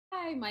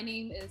Hi, my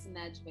name is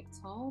Nedge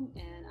Victome,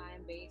 and I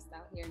am based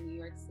out here in New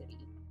York City.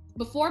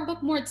 Before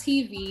Book More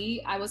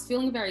TV, I was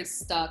feeling very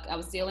stuck. I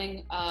was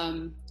dealing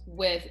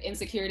with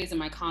insecurities in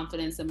my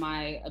confidence and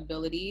my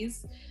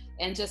abilities,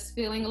 and just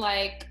feeling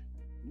like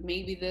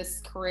maybe this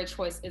career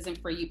choice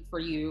isn't for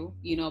you,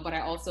 but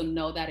I also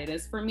know that it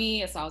is for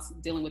me. So I was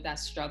dealing with that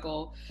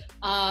struggle.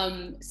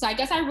 So I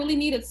guess I really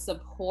needed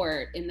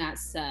support in that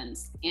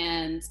sense.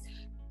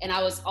 And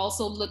I was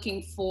also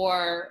looking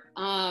for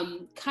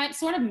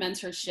sort of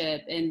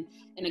mentorship and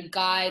a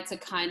guide to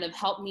kind of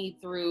help me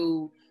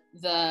through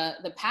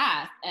the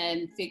path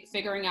and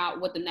figuring out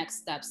what the next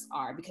steps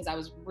are, because I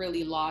was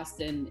really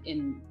lost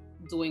in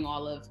doing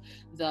all of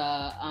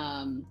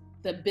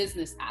the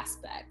business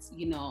aspects,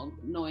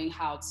 knowing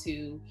how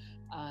to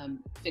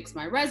fix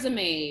my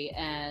resume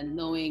and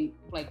knowing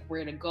like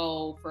where to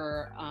go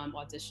for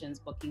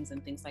auditions, bookings,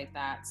 and things like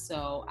that.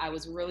 So I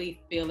was really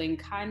feeling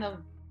kind of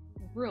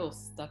real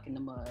stuck in the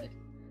mud.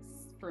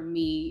 For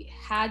me,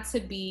 had to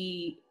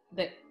be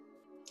the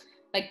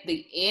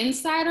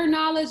insider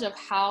knowledge of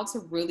how to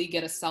really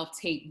get a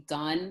self-tape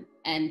done.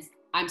 And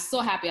I'm so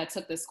happy I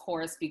took this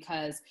course,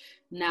 because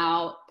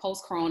now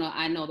post-corona,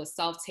 I know the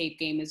self-tape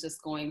game is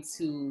just going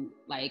to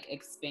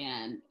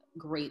expand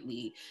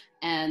greatly.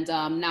 And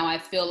now I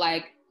feel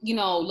like,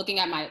 looking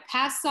at my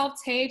past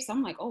self-tapes,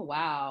 I'm like, oh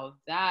wow,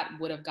 that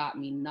would have got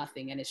me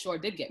nothing. And it sure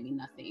did get me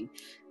nothing.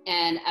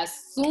 And as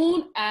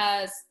soon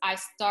as I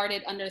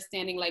started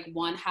understanding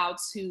how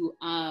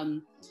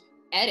to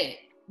edit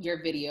your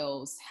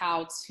videos,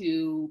 how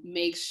to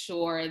make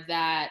sure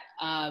that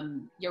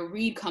your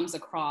read comes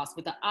across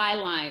with the eye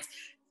lines.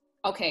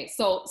 Okay,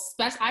 so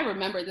I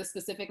remember this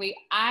specifically.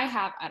 I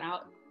have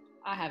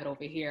it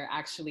over here,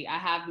 actually. I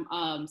have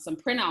some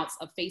printouts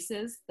of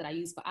faces that I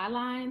use for eye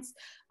lines,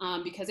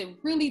 because it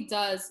really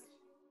does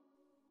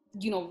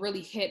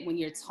really hit when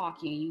you're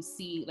talking and you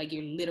see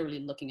you're literally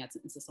looking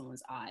into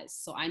someone's eyes.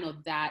 So I know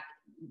that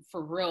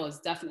for real is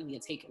definitely a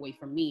takeaway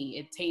for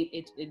me.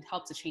 It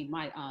helped to change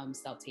my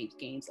self-tape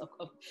games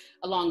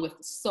along with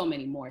so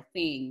many more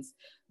things.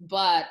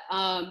 But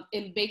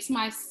it makes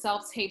my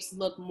self-tapes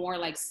look more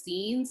like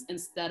scenes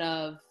instead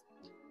of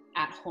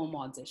at-home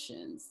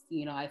auditions.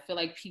 I feel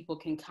like people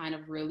can kind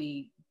of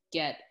really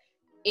get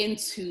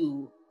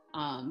into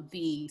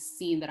the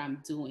scene that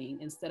I'm doing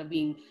instead of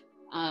being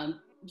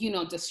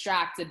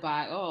distracted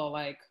by,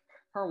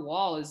 her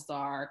wall is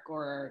dark,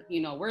 or,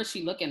 where is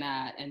she looking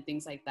at, and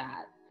things like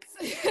that.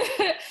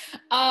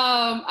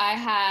 I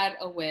had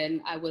a win.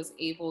 I was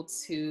able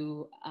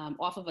to,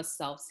 off of a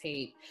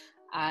self-tape,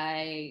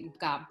 I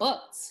got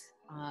booked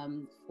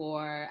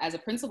as a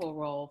principal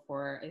role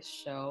for a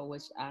show,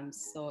 which I'm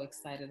so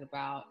excited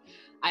about.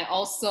 I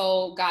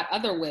also got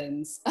other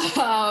wins.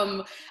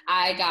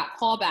 I got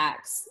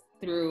callbacks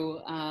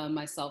through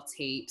my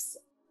self-tapes.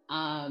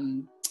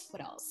 What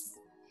else?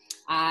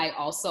 I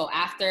also,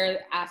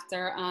 after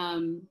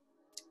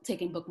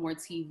taking Book More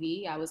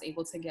TV, I was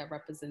able to get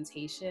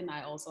representation.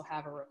 I also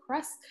have a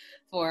request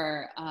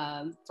for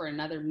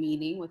another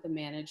meeting with a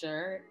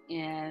manager.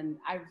 And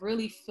I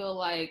really feel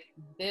like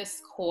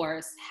this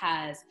course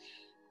has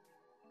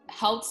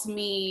helped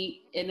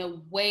me in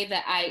a way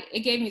that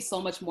it gave me so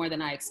much more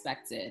than I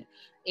expected.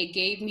 It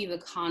gave me the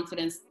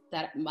confidence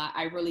that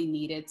I really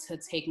needed to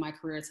take my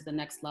career to the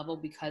next level,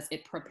 because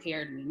it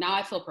prepared me. Now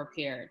I feel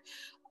prepared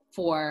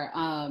for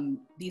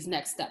these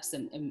next steps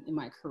in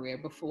my career.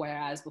 Before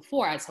I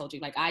told you,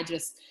 I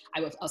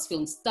was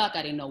feeling stuck.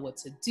 I didn't know what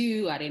to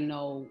do. I didn't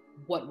know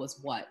what was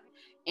what.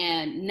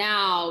 And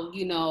now,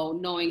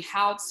 knowing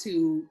how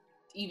to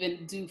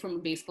even do from a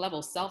basic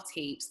level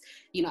self-tapes,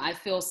 I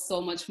feel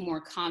so much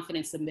more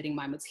confident submitting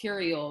my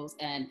materials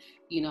and,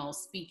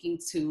 speaking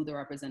to the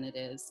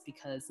representatives,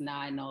 because now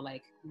I know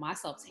my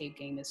self-tape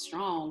game is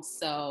strong.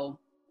 So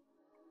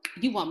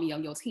you want me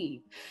on your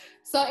team.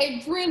 So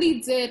it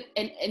really did.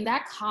 And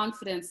that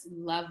confidence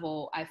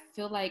level, I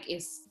feel like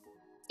it's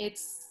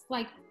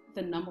like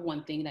the number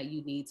one thing that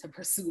you need to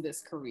pursue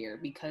this career,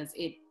 because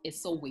it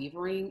is so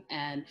wavering.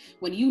 And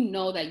when you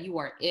know that you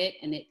are it,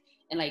 and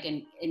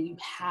you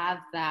have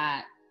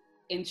that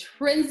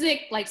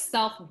intrinsic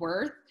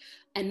self-worth,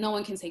 and no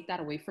one can take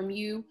that away from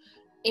you,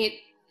 it's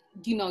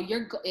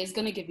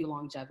going to give you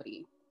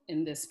longevity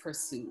in this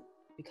pursuit,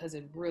 because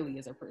it really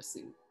is a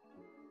pursuit.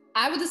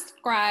 I would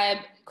describe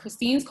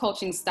Christine's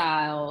coaching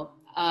style,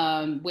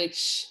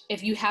 which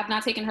if you have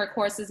not taken her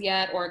courses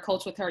yet or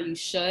coached with her, you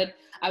should.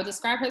 I would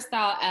describe her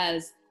style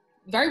as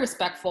very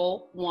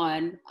respectful,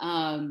 one,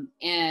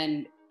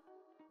 and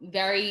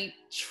very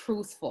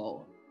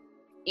truthful.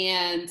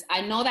 And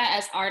I know that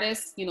as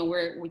artists,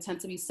 we tend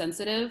to be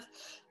sensitive,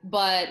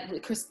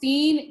 but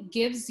Christine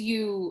gives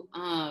you,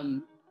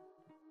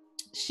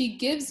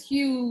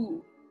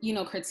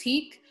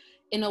 critique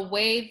in a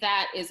way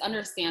that is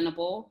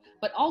understandable,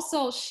 but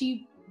also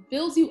she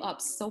builds you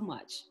up so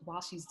much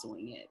while she's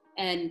doing it.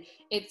 And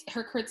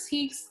her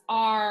critiques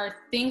are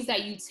things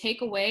that you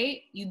take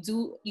away, you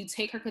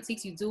take her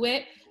critiques, you do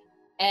it,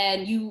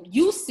 and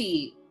you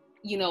see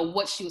you know,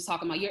 what she was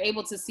talking about. You're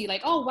able to see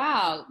like, oh,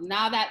 wow,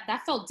 now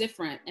that felt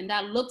different and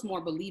that looked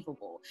more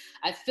believable.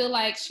 I feel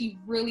like she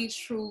really,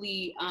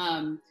 truly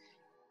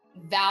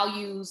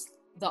values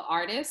the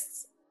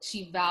artists.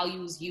 She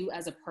values you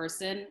as a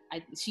person.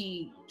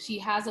 She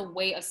has a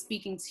way of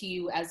speaking to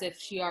you as if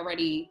she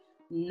already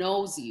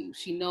knows you.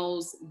 She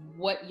knows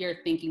what you're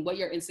thinking, what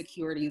your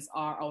insecurities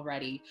are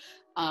already.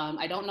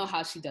 I don't know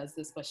how she does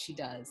this, but she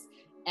does.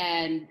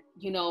 And,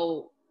 you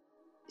know,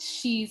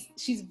 she's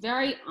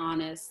very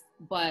honest,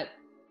 but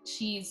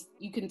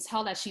you can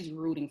tell that she's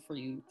rooting for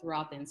you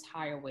throughout the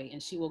entire way,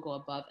 and she will go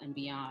above and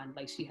beyond,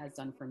 like she has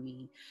done for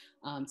me,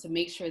 to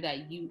make sure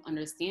that you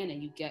understand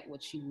and you get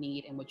what you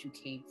need and what you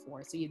came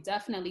for. So you're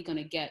definitely going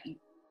to get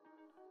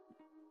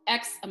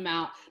X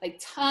amount, like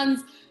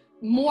tons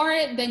more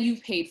than you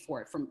paid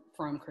for it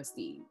from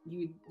Christine.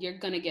 You're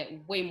going to get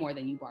way more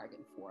than you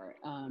bargained for,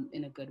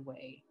 in a good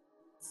way.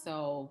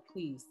 So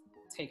please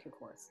take her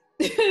course.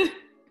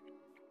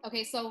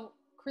 Okay, so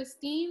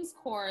Christine's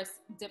course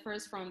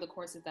differs from the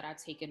courses that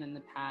I've taken in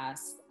the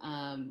past,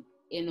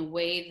 in a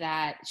way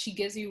that she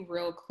gives you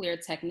real clear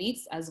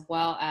techniques, as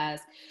well as,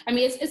 I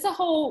mean, it's a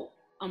whole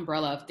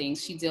umbrella of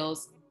things. She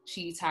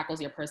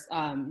tackles your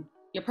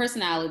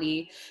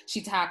personality,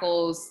 she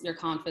tackles your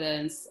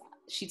confidence,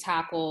 she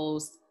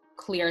tackles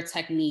clear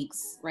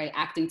techniques, right?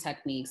 Acting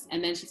techniques.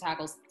 And then she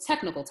tackles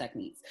technical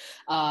techniques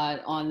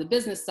on the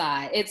business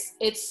side.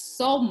 It's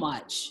so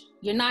much.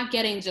 You're not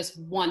getting just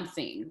one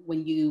thing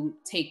when you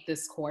take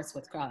this course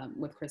with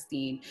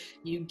Christine.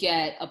 You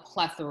get a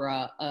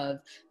plethora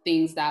of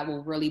things that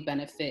will really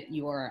benefit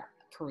your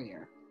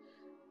career.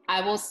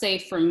 I will say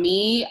for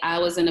me, I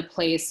was in a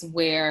place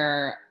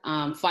where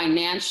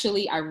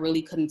financially, I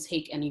really couldn't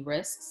take any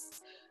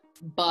risks,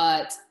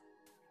 but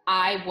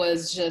I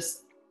was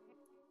just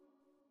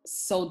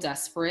so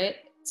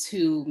desperate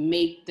to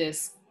make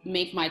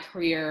my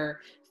career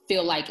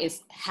feel like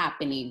it's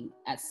happening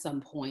at some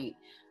point.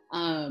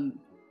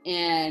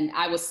 And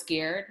I was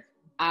scared.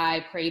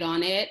 I prayed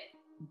on it,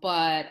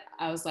 but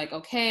I was like,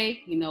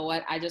 okay, you know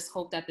what? I just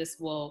hope that this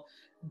will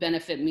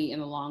benefit me in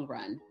the long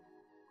run.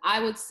 I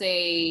would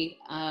say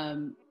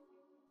to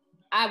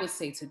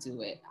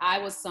do it. I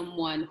was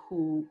someone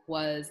who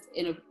was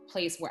in a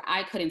place where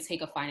I couldn't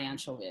take a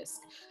financial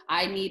risk.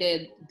 I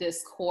needed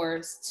this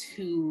course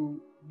to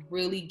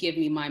really give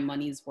me my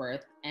money's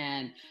worth.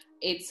 And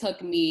it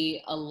took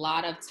me a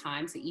lot of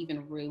time to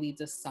even really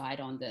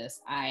decide on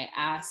this. I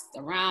asked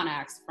around, I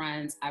asked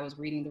friends, I was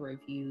reading the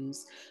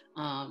reviews,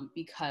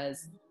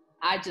 because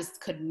I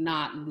just could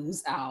not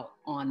lose out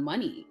on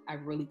money. I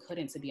really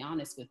couldn't, to be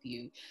honest with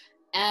you.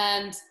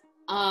 And,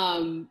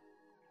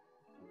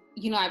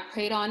 you know, I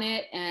prayed on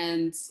it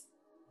and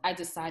I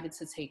decided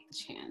to take the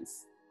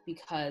chance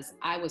because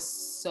I was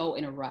so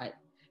in a rut.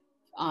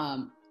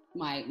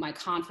 My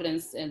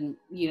confidence and,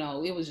 you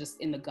know, it was just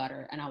in the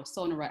gutter and I was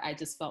so in a rut. I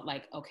just felt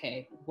like,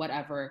 okay,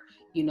 whatever,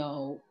 you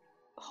know,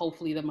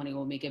 hopefully the money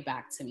will make it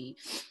back to me.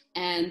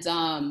 And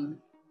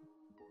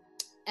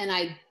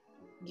I,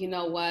 you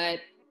know what,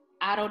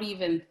 I don't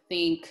even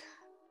think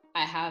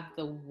I have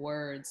the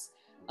words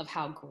of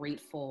how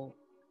grateful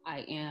I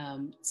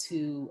am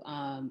to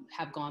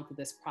have gone through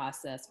this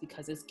process,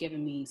 because it's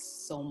given me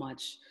so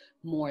much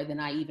more than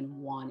I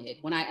even wanted.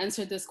 When I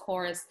entered this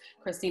course,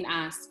 Christine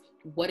asked,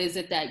 what is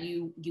it that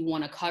you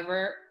want to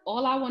cover?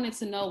 All I wanted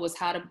to know was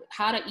how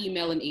to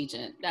email an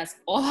agent. That's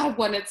all I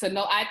wanted to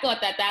know. I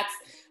thought that that's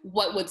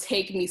what would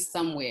take me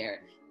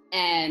somewhere.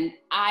 And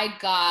I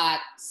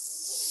got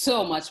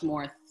so much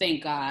more,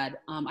 thank God.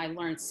 I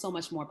learned so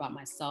much more about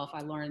myself.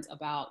 I learned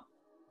about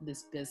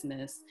this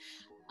business.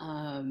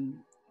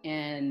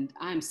 And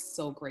I'm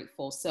so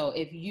grateful. So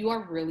if you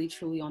are really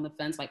truly on the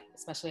fence, like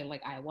especially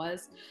like I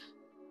was,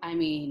 I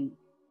mean,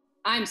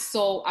 I'm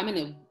in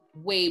a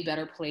way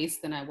better place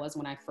than I was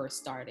when I first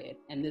started.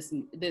 And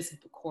this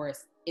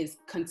course is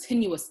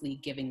continuously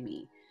giving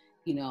me,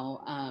 you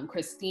know,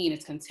 Christine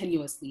is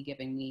continuously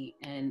giving me.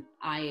 And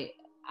I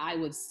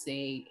would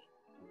say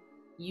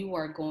you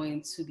are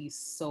going to be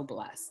so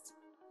blessed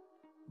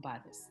by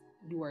this.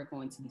 You are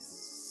going to be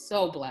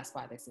so blessed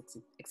by this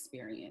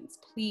experience.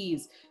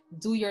 Please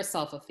do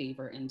yourself a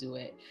favor and do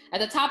it. At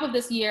the top of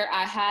this year,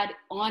 I had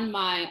on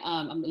my,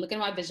 I'm looking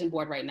at my vision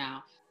board right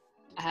now.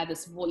 I had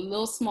this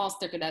little small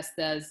sticker that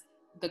says,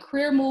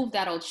 the move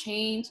that'll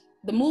change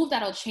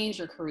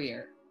your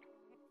career.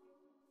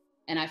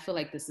 And I feel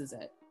like this is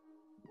it.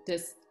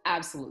 This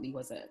absolutely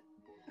was it.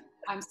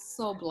 I'm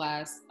so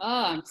blessed.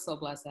 Oh, I'm so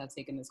blessed to have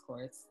taken this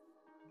course.